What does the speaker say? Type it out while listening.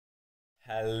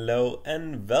Hello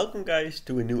and welcome guys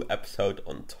to a new episode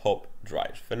on Top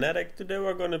Drives Fanatic. Today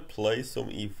we're gonna play some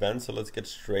events, so let's get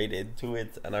straight into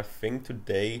it. And I think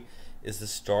today is the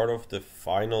start of the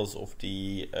finals of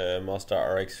the Mazda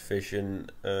RX Vision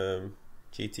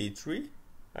GT3,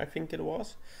 I think it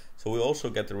was. So we also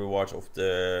get the rewards of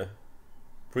the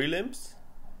prelims.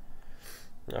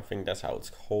 I think that's how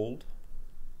it's called.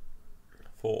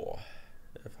 4,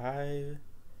 5,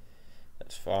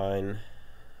 that's fine.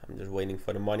 I'm just waiting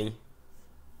for the money.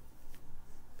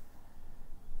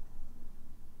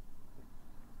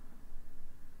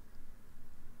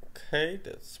 Okay,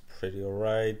 that's pretty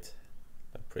alright.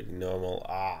 Pretty normal.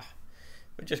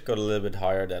 We just got a little bit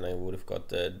higher than I would have got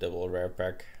the double rare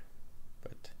pack.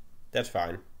 But that's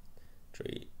fine.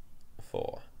 3,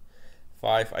 4,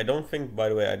 5. I don't think, by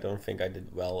the way, I don't think I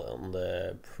did well on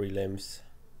the prelims.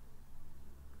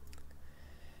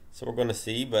 So we're gonna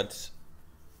see, but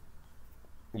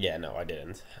yeah, no, I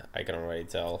didn't. I can already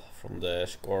tell from the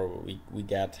score we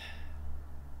get.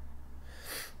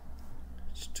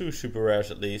 It's 2 super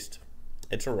rares at least.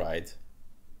 It's alright.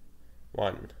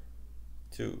 1,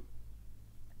 2,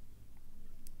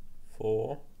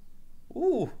 4.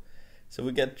 Ooh! So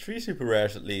we get 3 super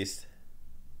rares at least.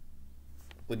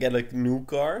 We get a new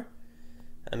car.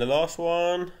 And the last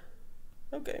one.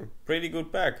 Okay, pretty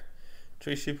good pack.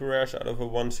 3 super rares out of a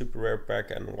 1 super rare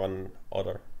pack and 1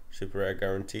 other super rare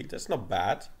guaranteed. That's not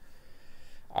bad.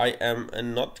 I am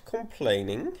not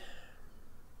complaining.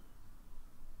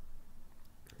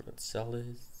 Let's sell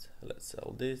this. Let's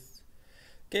sell this.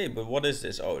 Okay, but what is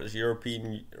this? Oh, it's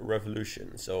European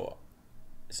Revolution. So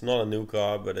it's not a new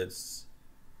car, but it's,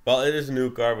 well, it is a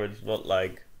new car, but it's not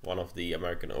like one of the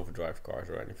American Overdrive cars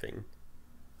or anything.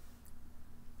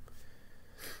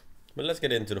 But let's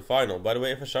get into the final. By the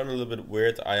way, if I sound a little bit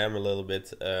weird, I am a little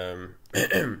bit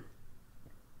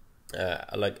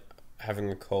I like having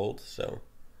a cold, so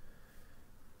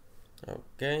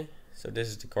okay. So this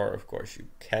is the car, of course, you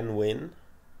can win.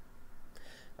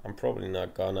 I'm probably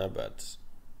not gonna, but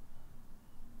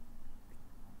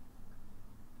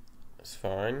it's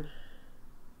fine.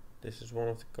 This is one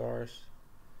of the cars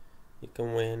you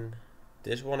can win.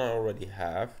 This one I already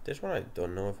have. This one I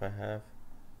don't know if I have.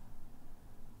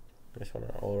 This one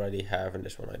I already have, and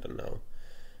this one I don't know.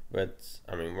 But,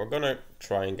 I mean, we're gonna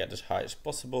try and get as high as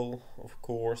possible, of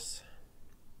course.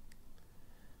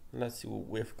 Let's see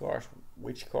which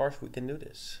cars we can do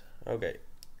this. Okay.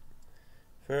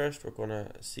 First, we're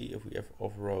gonna see if we have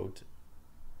off-road.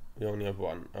 We only have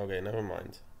 1. Okay, never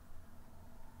mind.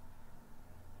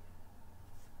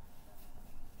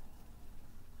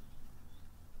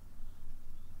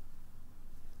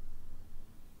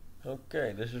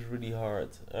 Okay, this is really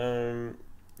hard.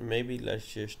 Maybe let's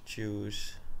just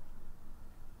choose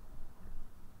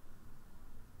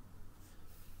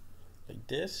like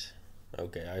this.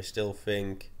 Okay, I still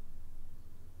think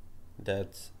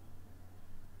that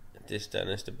this then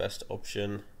is the best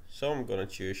option, so I'm gonna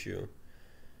choose you.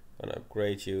 Gonna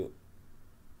upgrade you.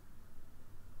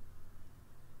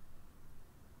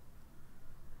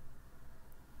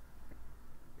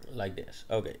 Like this.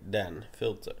 Okay, then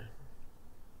filter.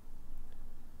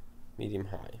 Medium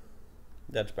high.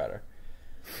 That's better.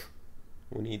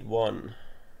 We need 1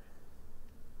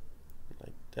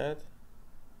 like that.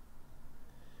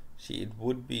 See, it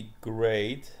would be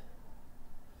great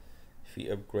if we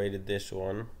upgraded this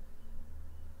one.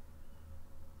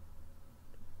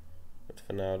 But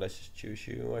for now, let's just choose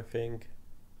you, I think.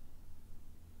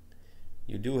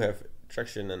 You do have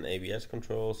traction and ABS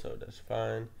control, so that's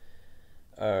fine.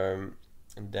 And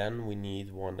then we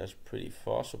need one that's pretty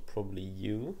fast, so probably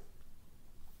you.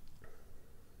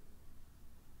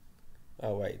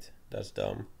 Oh wait, that's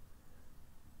dumb.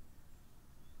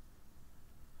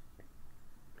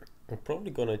 I'm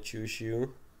probably gonna choose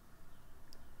you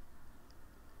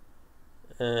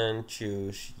and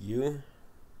choose you.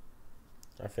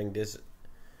 I think this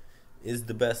is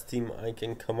the best team I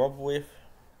can come up with,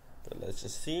 but let's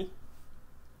just see.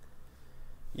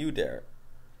 You there,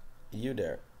 you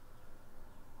there,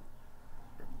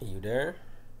 you there,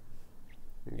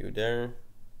 you there,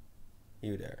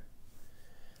 you there.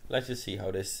 Let's just see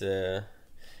how this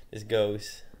this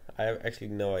goes. I have actually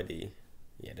no idea.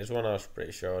 Yeah, this one I was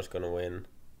pretty sure I was gonna win.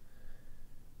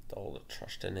 With all the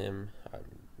trust in him,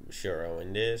 I'm sure I'll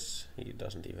win this. He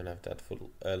doesn't even have that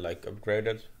full like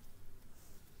upgraded.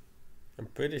 I'm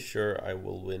pretty sure I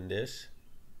will win this.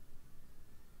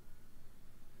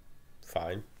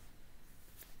 Fine.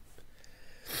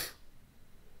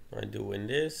 I do win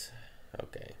this.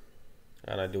 Okay,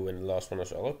 and I do win the last one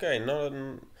as well. Okay, not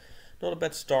a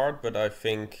bad start, but I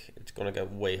think it's gonna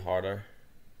get way harder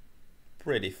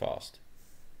pretty fast.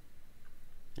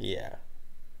 Yeah.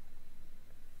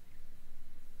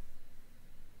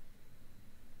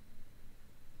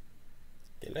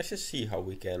 Okay, let's just see how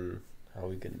we can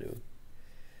do.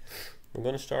 We're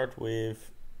gonna start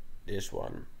with this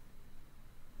one.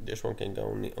 This one can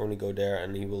only go there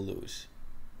and he will lose.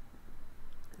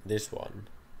 This one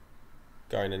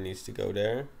kinda needs to go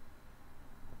there.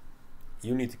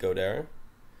 You need to go there.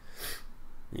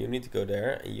 You need to go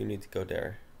there and you need to go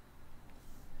there.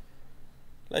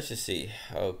 Let's just see.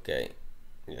 Okay.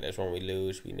 Yeah, this one we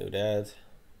lose, we knew that.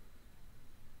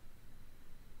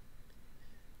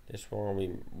 This one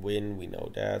we win, we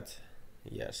know that.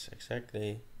 Yes,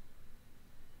 exactly.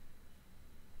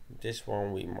 This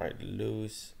one we might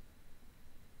lose.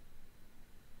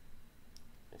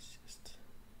 It's just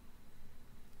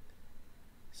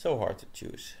so hard to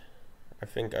choose. I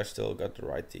think I still got the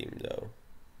right team though.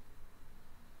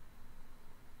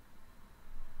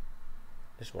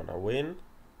 This one I win.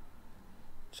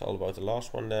 It's all about the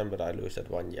last one then, but I lose that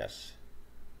one, yes.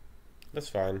 That's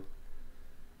fine.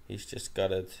 He's just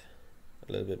got it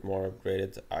a little bit more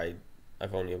upgraded.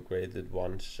 I've only upgraded it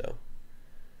once, so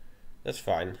that's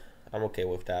fine. I'm okay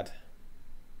with that.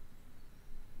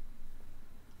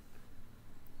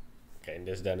 Okay, and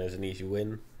this then is an easy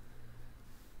win.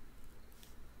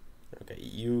 Okay,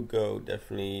 you go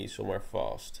definitely somewhere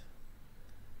fast.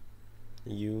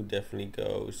 You definitely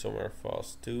go somewhere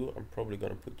fast too. I'm probably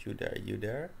gonna put you there, you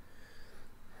there.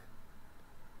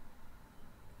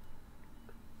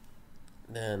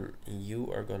 Then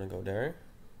you are gonna go there,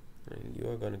 and you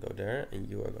are gonna go there, and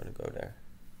you are gonna go there.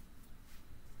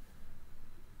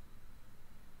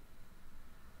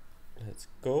 Let's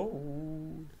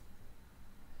go.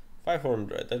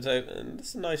 500. That's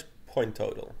a nice point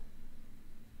total.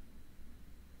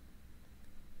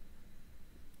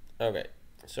 Okay,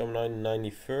 so I'm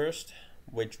 91st,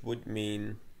 which would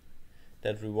mean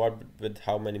that reward with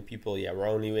how many people? Yeah, we're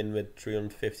only in with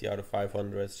 350 out of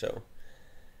 500, so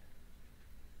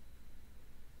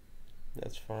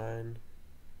that's fine.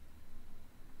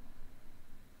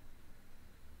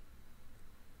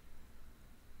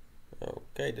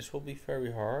 Okay, this will be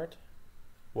very hard.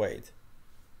 Wait.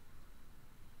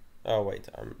 Oh wait,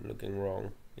 I'm looking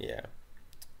wrong. Yeah.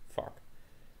 Fuck.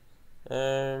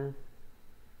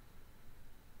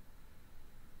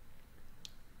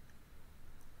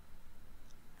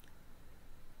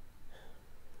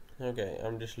 Okay,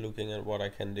 I'm just looking at what I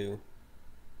can do.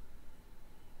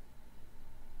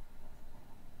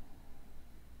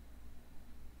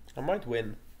 I might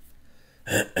win.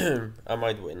 I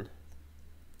might win.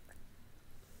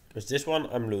 Because this one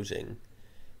I'm losing.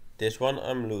 This one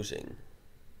I'm losing.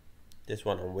 This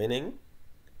one I'm winning.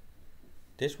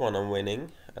 This one I'm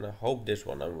winning. And I hope this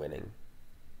one I'm winning.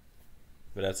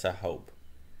 But that's a hope.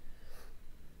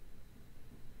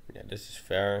 Yeah, this is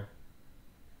fair.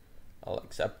 I'll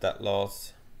accept that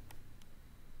loss.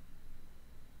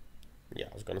 Yeah,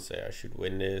 I was gonna say I should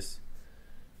win this.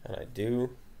 And I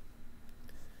do.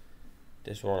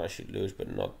 This one I should lose,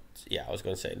 but not... Yeah, I was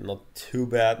gonna say not too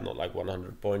bad. Not like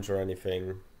 100 points or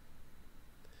anything.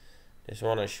 This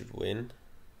one I should win.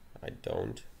 I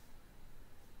don't.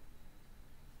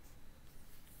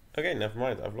 Okay, never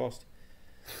mind. I've lost.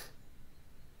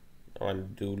 Oh, I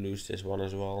do lose this one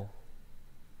as well.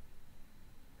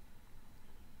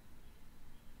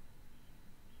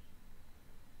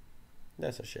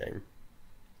 That's a shame.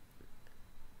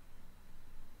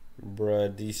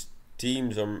 Bruh, these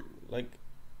teams are like...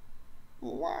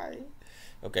 Why?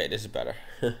 Okay, this is better.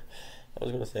 I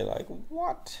was gonna say like,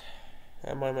 what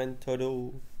am I meant to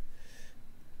do?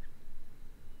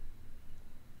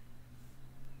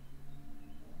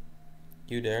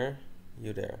 You there,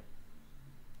 you there.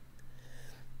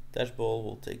 Dashball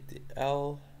will take the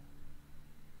L.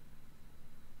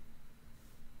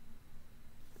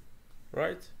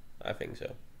 Right? I think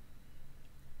so.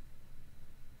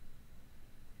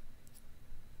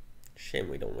 Shame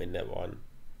we don't win that one.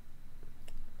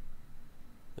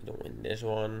 We don't win this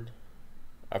one.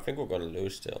 I think we're gonna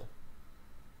lose still.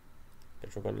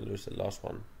 Guess we're gonna lose the last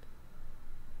one.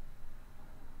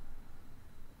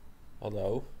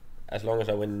 Although, as long as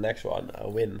I win the next one,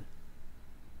 I'll win.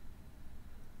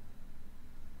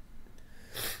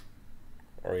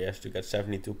 Or he has to get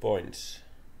 72 points,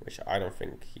 which I don't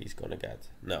think he's gonna get.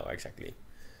 No, exactly.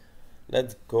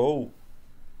 Let's go.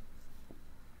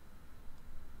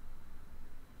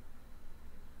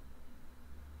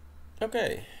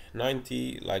 Okay,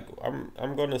 90. Like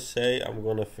I'm gonna say I'm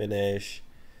gonna finish.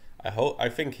 I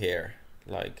think here,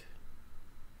 like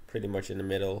pretty much in the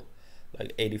middle,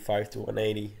 like 85 to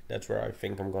 180. That's where I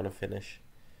think I'm gonna finish.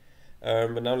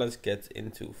 But now let's get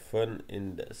into fun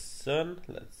in the sun.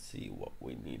 Let's see what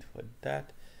we need for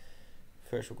that.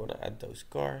 First we're gonna add those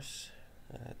cars.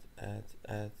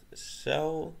 Add,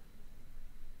 sell.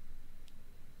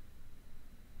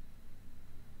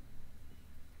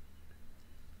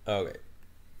 Okay,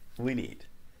 we need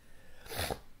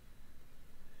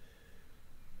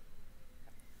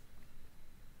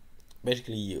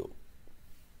basically you.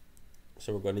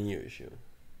 So we're gonna use you.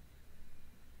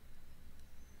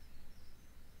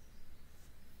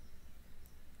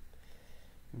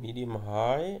 Medium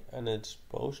high, and it's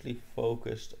mostly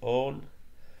focused on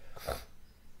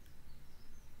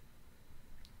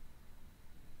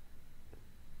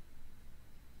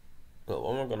well,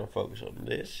 one we're gonna focus on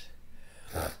this,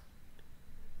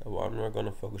 and one we're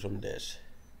gonna focus on this.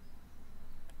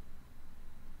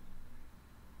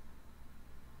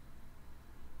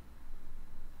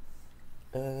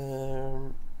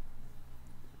 I'm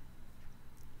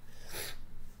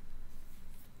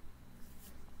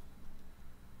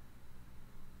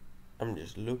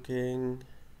just looking.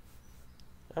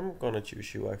 I'm gonna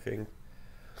choose you, I think.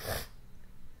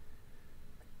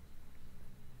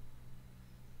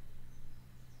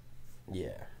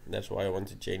 Yeah, that's why I want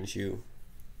to change you.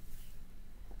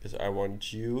 Because I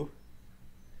want you.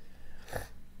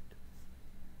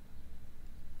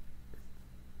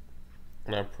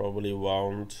 And I probably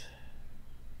want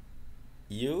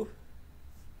you.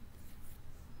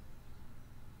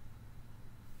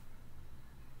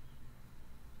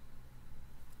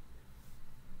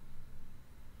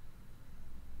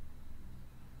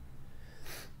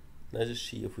 Let's just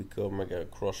see if we come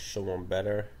across someone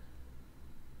better.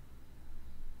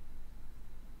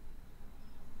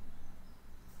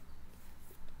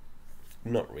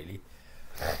 Not really.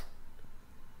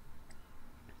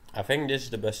 I think this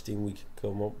is the best team we can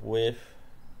come up with.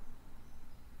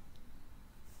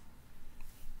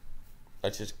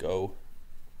 Let's just go.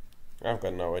 I've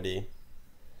got no idea.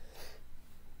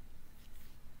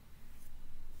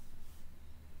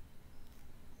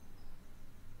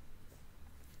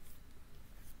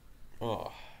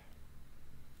 Oh.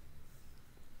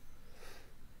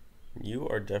 You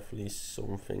are definitely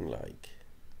something like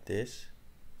this.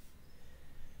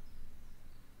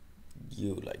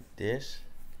 You like this.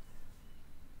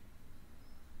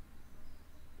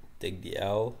 Take the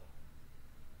L.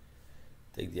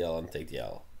 Take the L and take the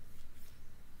L.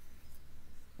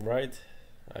 Right?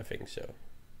 I think so.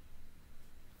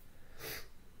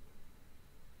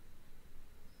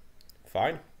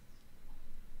 Fine.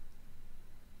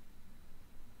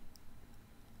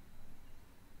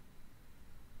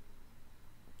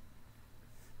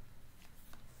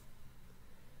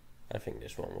 I think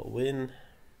this one will win.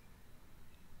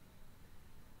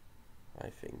 I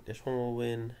think this one will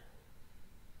win.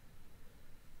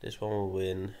 This one will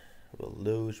win. We'll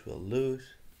lose, we'll lose.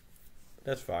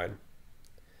 That's fine.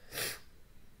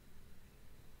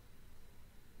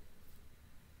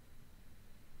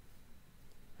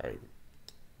 I mean,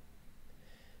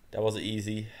 that was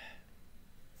easy.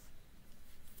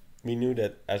 We knew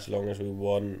that as long as we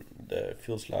won the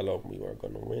field slalom, we were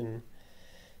gonna win.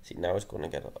 See, now it's gonna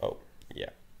get, oh, yeah.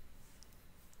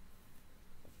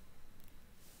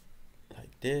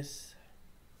 Like this.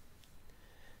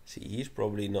 See, he's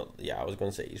probably not, yeah, I was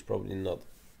gonna say he's probably not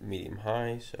medium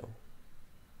high, so.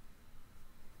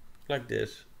 Like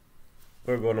this.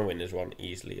 We're gonna win this one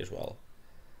easily as well.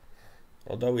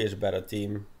 Although he has a better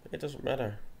team, it doesn't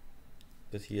matter.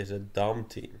 But he has a dumb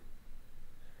team.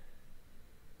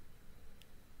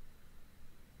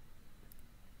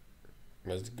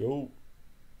 Let's go.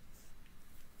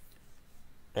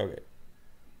 Okay.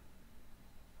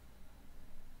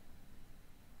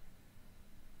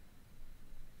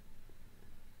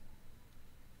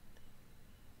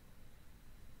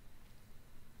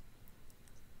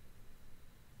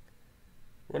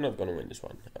 We're not gonna win this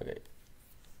one. Okay.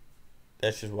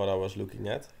 That's just what I was looking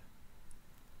at.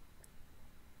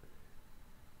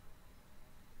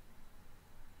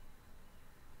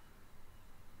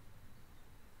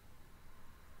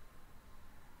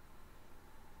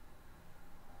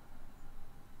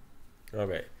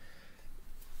 Okay.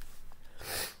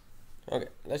 Okay,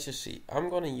 let's just see. I'm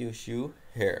gonna use you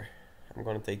here. I'm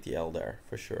gonna take the L there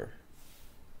for sure.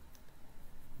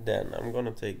 Then I'm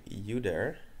gonna take you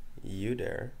there,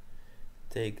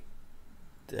 take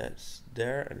this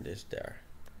there and this there.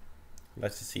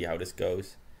 Let's just see how this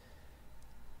goes.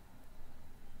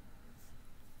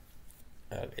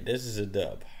 Okay, this is a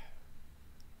dub.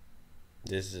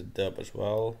 This is a dub as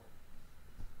well.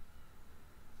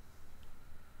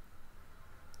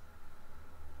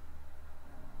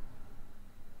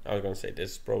 I was gonna say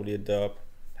this is probably a dub.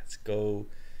 Let's go.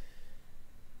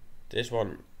 This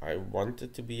one I want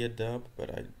it to be a dub,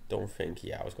 but I don't think.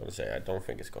 Yeah, I was gonna say I don't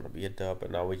think it's gonna be a dub,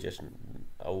 and now we just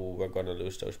we're gonna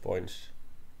lose those points.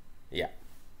 Yeah.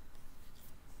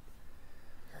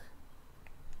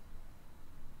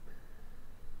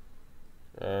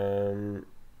 I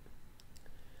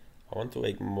want to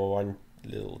make one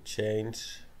little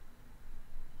change.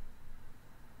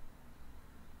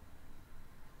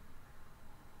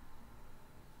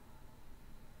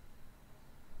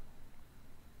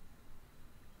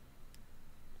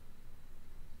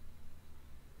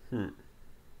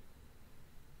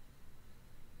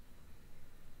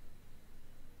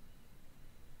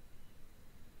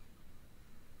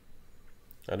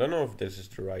 I don't know if this is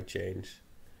the right change.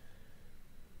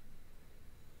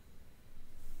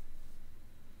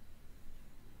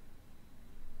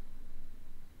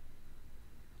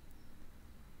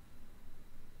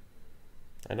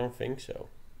 I don't think so.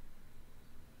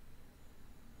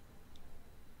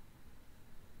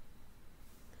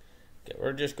 Okay,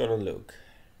 we're just gonna look.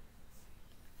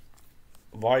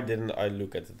 Why didn't I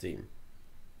look at the team?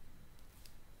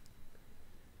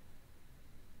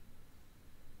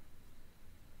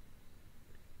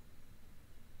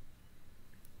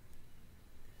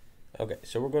 Okay,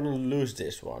 so we're gonna lose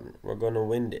this one. We're gonna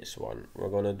win this one. We're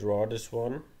gonna draw this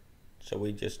one. So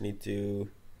we just need to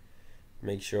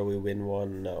make sure we win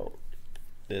one. No,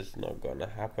 this is not gonna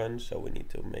happen. So we need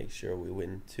to make sure we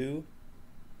win two.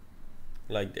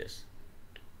 Like this.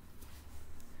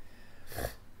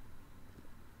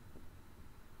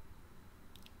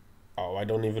 Oh, I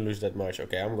don't even lose that much.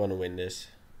 Okay, I'm gonna win this.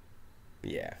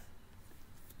 Yeah.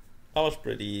 I was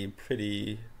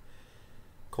pretty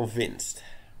convinced.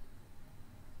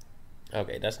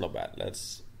 Okay, that's not bad.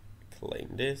 Let's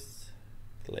claim this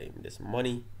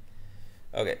money.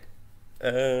 Okay.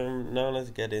 Now let's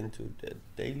get into the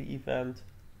daily event.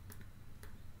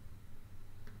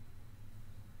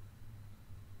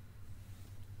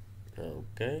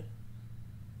 Okay.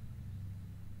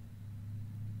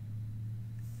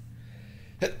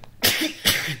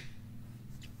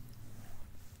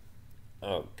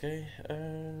 Okay.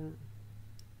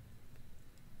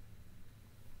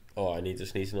 Oh, I need to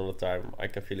sneeze all the time. I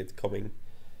can feel it coming.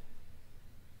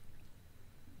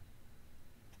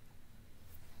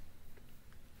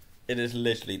 It is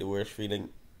literally the worst feeling.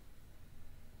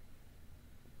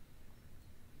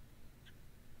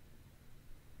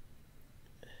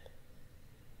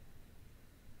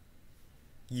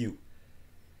 You.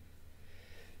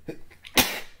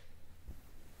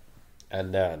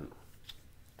 And then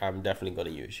I'm definitely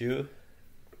gonna use you.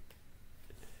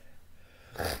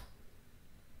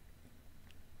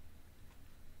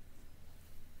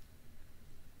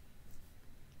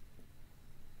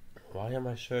 Why am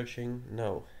I searching?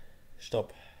 No.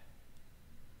 Stop.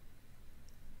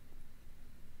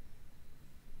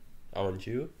 I want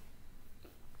you.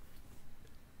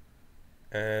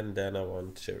 And then I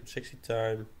want 0 to 60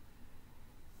 time.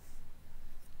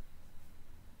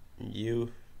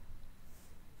 You.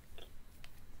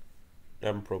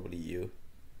 And probably you.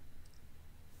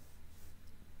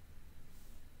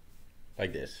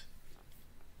 Like this.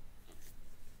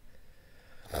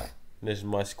 This is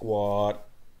my squad.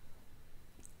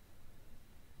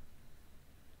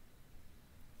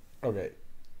 Okay.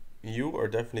 You are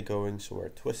definitely going somewhere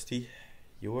twisty.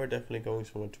 You are definitely going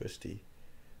somewhere twisty.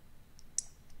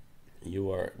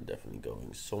 You are definitely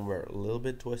going somewhere a little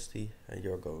bit twisty. And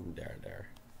you're going there.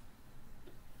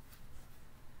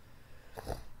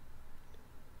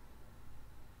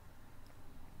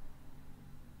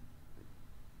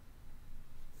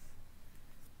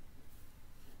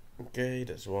 Okay,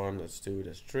 that's 1, that's 2,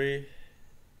 that's 3.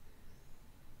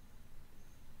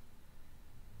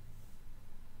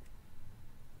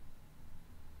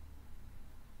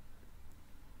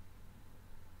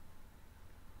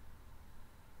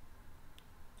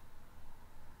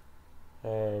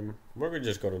 We're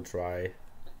just gonna try.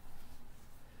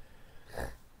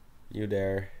 You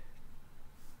there.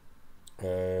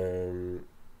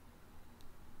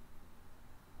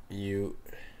 You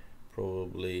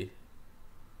probably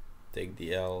take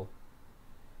the L.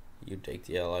 You take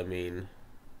the L, I mean.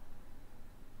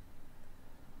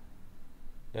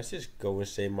 Let's just go and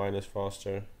say minus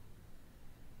faster.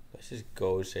 Let's just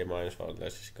go and say minus faster.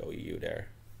 Let's just go you there.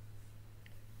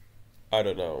 I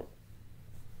don't know.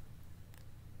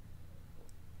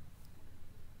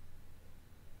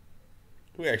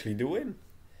 We actually do win.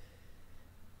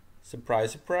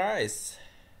 Surprise, surprise.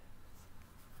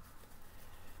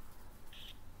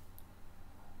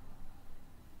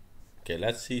 Okay,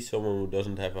 let's see someone who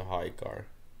doesn't have a high car.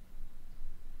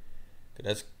 Okay,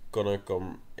 that's gonna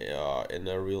come in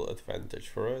a real advantage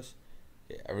for us.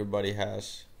 Okay, everybody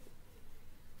has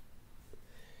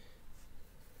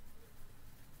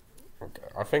Okay,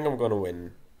 I think I'm gonna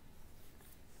win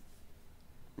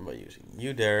by using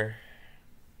you there.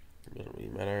 It doesn't really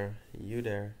matter. You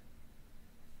there.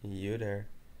 You there.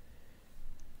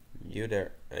 You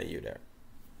there. And you there.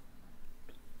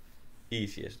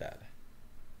 Easy as that.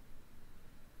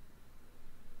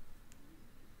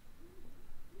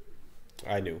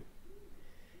 I knew.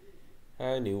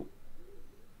 I knew.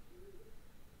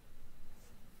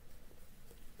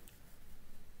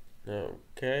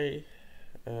 Okay.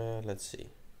 Let's see.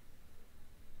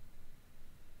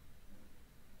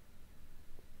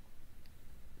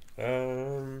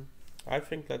 I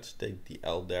think let's take the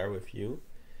L there with you.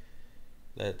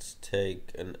 Let's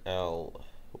take an L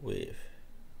with...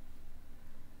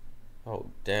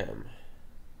 Oh, damn.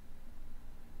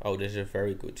 Oh, this is a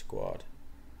very good squad.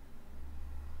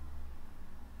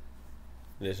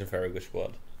 This is a very good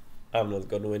squad. I'm not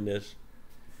gonna win this.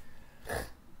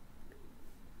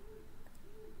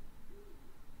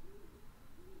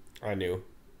 I knew.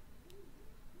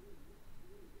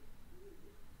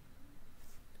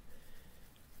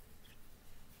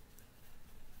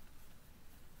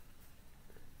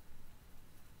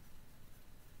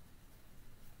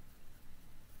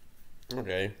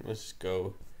 Okay, let's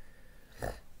go.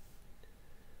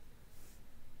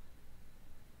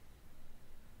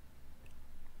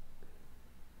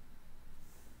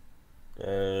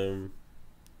 Let's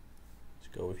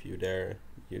go with you there,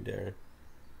 you there,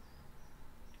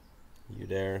 you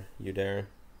there, you there.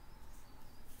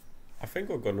 I think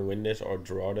we're gonna win this or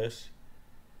draw this.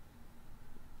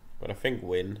 But I think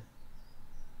win.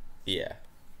 Yeah.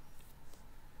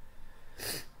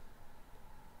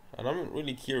 And I'm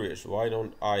really curious, why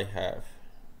don't I have?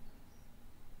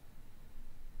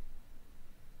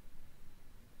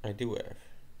 I do have.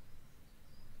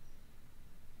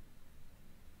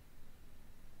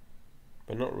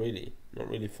 But not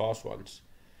really fast ones.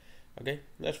 Okay,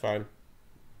 that's fine.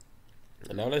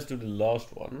 And now let's do the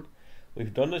last one.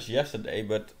 We've done this yesterday,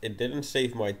 but it didn't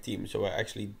save my team, so I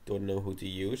actually don't know who to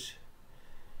use.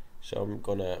 So I'm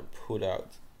gonna put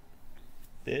out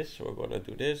this. We're gonna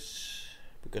do this,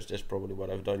 because that's probably what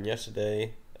I've done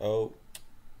yesterday. Oh.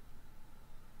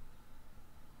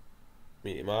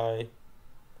 Medium I.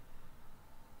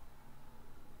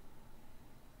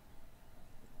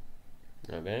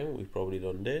 Okay, we've probably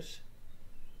done this.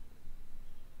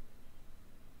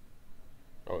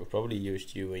 Oh, we probably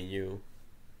used you and you.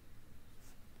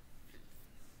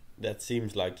 That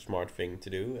seems like the smart thing to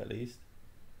do, at least.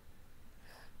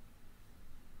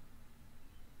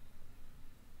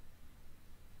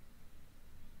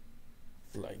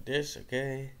 Like this,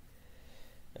 okay.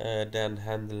 Then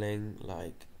handling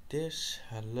like this.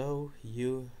 Hello,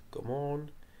 you, come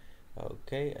on.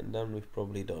 Okay, and then we've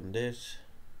probably done this.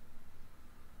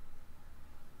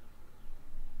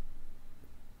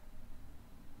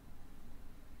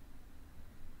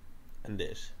 And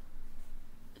this.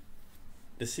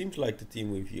 This seems like the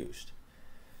team we've used.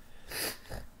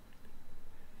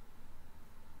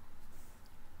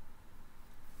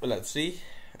 Well, let's see.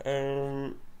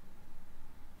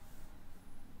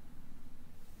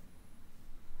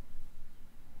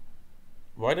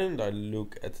 Why didn't I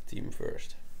look at the team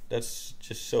first? That's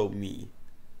just so me.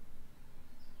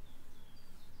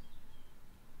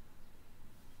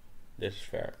 This is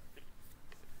fair.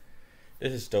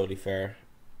 This is totally fair.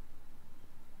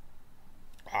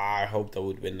 I hoped I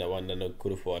would win that one, then I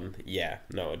could have won. Yeah,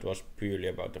 no, it was purely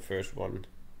about the first one.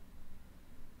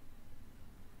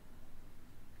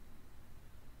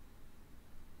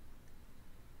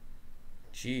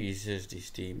 Jesus, these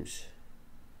teams.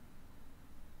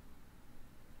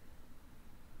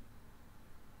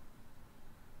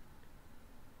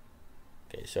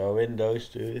 Okay, so I win those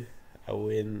two.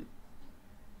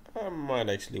 I might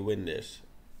actually win this.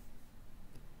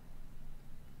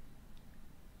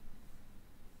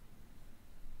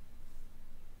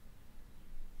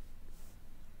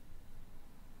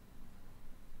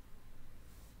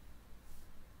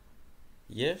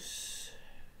 Yes,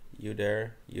 you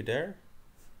there, you there.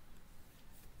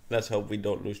 Let's hope we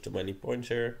don't lose too many points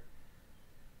here.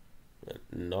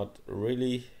 Not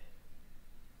really.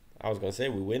 I was gonna say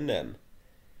we win then.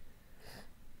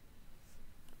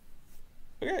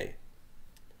 Okay.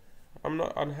 I'm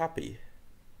not unhappy.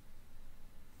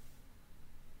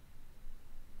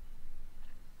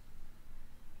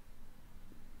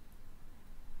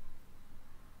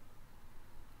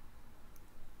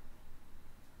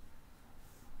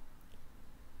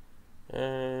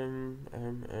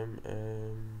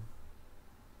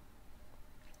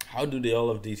 How do they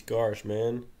all have these cars,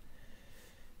 man?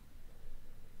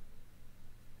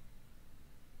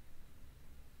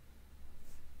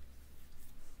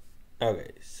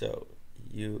 Okay, so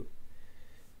you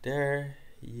There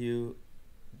you,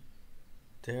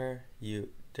 there you,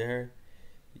 there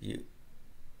you,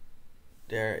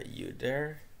 there you,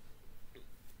 there.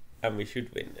 And we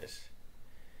should win this.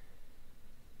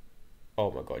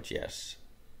 Oh my god, yes.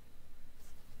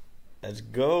 Let's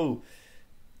go.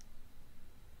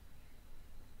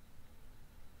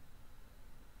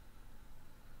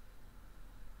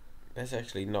 That's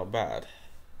actually not bad.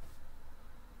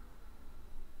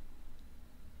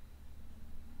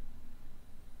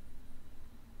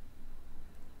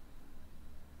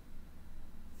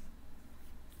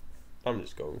 I'm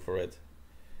just going for it.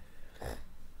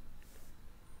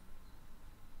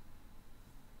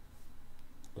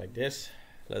 Like this.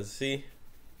 Let's see.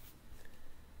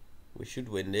 We should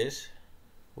win this.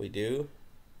 We do.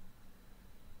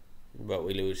 But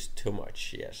we lose too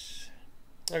much, yes.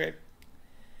 Okay.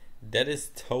 That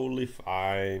is totally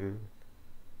fine.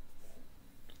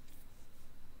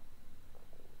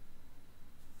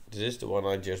 This is the one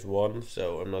I just won,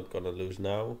 so I'm not gonna lose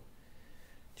now.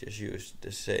 Just use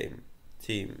the same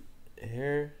team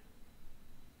here.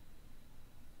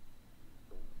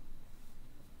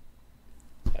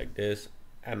 Like this.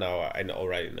 And now I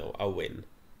already know I'll win.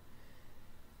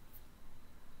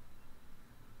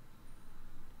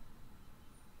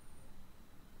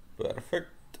 Perfect.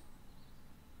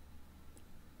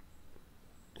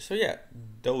 So yeah,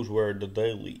 those were the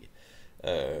daily,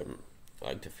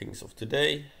 like the things of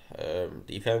today, the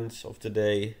events of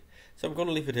today. So I'm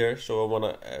gonna leave it here. So I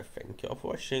wanna thank you all for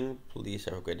watching. Please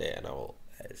have a great day, and I will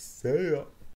see ya.